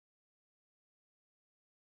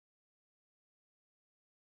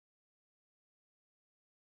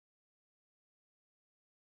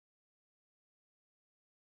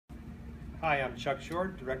Hi, I'm Chuck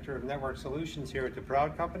Short, Director of Network Solutions here at the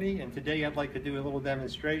Proud Company, and today I'd like to do a little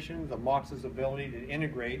demonstration of Moxa's ability to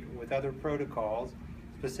integrate with other protocols,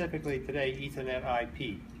 specifically today Ethernet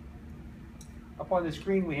IP. Up on the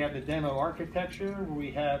screen we have the demo architecture where we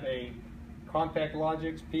have a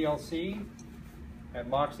CompactLogix PLC, a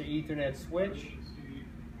Moxa Ethernet switch,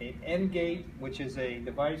 an N-Gate, which is a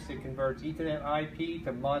device that converts Ethernet IP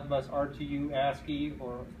to Modbus RTU ASCII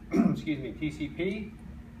or TCP.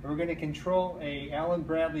 We're going to control a Allen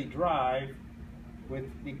Bradley drive with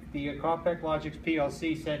the CompactLogix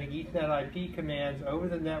PLC sending Ethernet IP commands over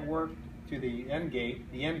the network to the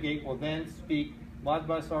N-Gate. The N-Gate will then speak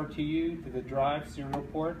Modbus RTU to the drive serial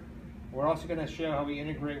port. We're also going to show how we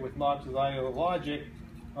integrate with Moxa's I/O logic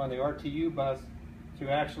on the RTU bus to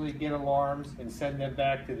actually get alarms and send them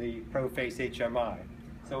back to the ProFace HMI.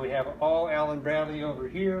 So we have all Allen Bradley over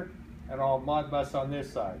here and all Modbus on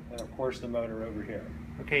this side, and of course the motor over here.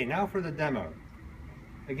 Okay, now for the demo.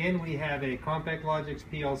 Again, we have a CompactLogix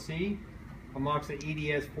PLC, a Moxa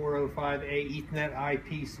EDS405A Ethernet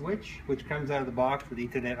IP switch, which comes out of the box with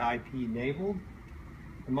Ethernet IP enabled,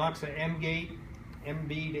 a Moxa M-Gate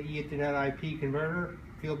MB to Ethernet IP converter,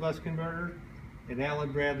 field bus converter, an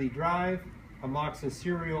Allen Bradley drive, a Moxa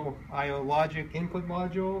serial I/O logic input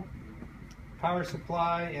module, power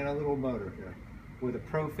supply, and a little motor here with a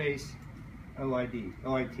ProFace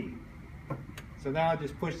OIT. So now I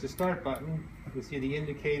just push the start button. You'll see the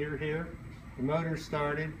indicator here. The motor's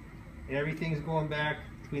started, and everything's going back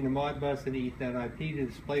between the Modbus and the Ethernet IP to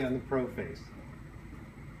display on the ProFace.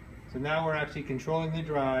 So now we're actually controlling the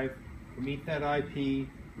drive from Ethernet IP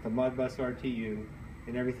to Modbus RTU,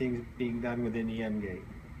 and everything's being done within the M-Gate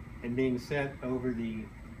and being sent over the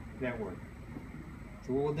network.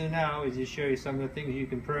 So what we'll do now is just show you some of the things you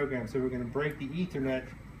can program. So we're going to break the Ethernet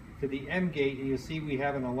to the M-Gate, and you'll see we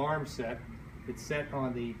have an alarm set. It's set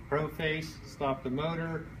on the ProFace, stop the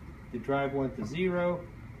motor, the drive went to 0.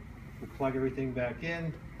 We'll plug everything back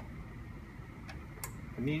in.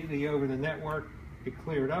 Immediately over the network, it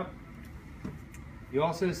cleared up. You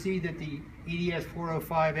also see that the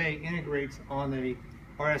EDS405A integrates on a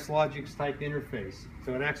RSLogix type interface.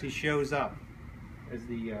 So it actually shows up as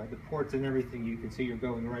the ports and everything. You can see you're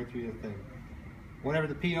going right through the thing. Whenever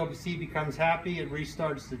the PLC becomes happy, it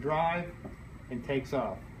restarts the drive and takes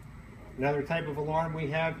off. Another type of alarm we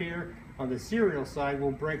have here on the serial side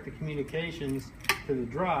will break the communications to the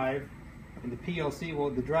drive, and the PLC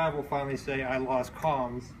the drive will finally say, I lost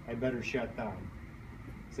comms, I better shut down.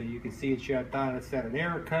 So you can see it shut down. It's set an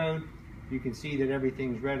error code. You can see that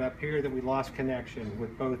everything's red up here that we lost connection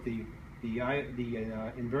with both the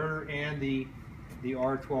inverter and the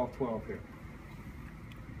R1212 here.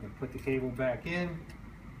 I'll put the cable back in.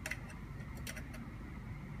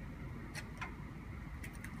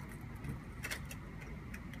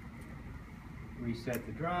 Reset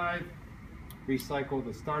the drive, recycle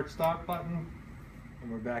the start-stop button,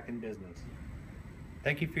 and we're back in business.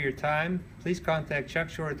 Thank you for your time. Please contact Chuck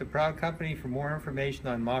Short at the Proud Company for more information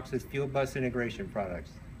on Moxa's field bus integration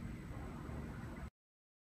products.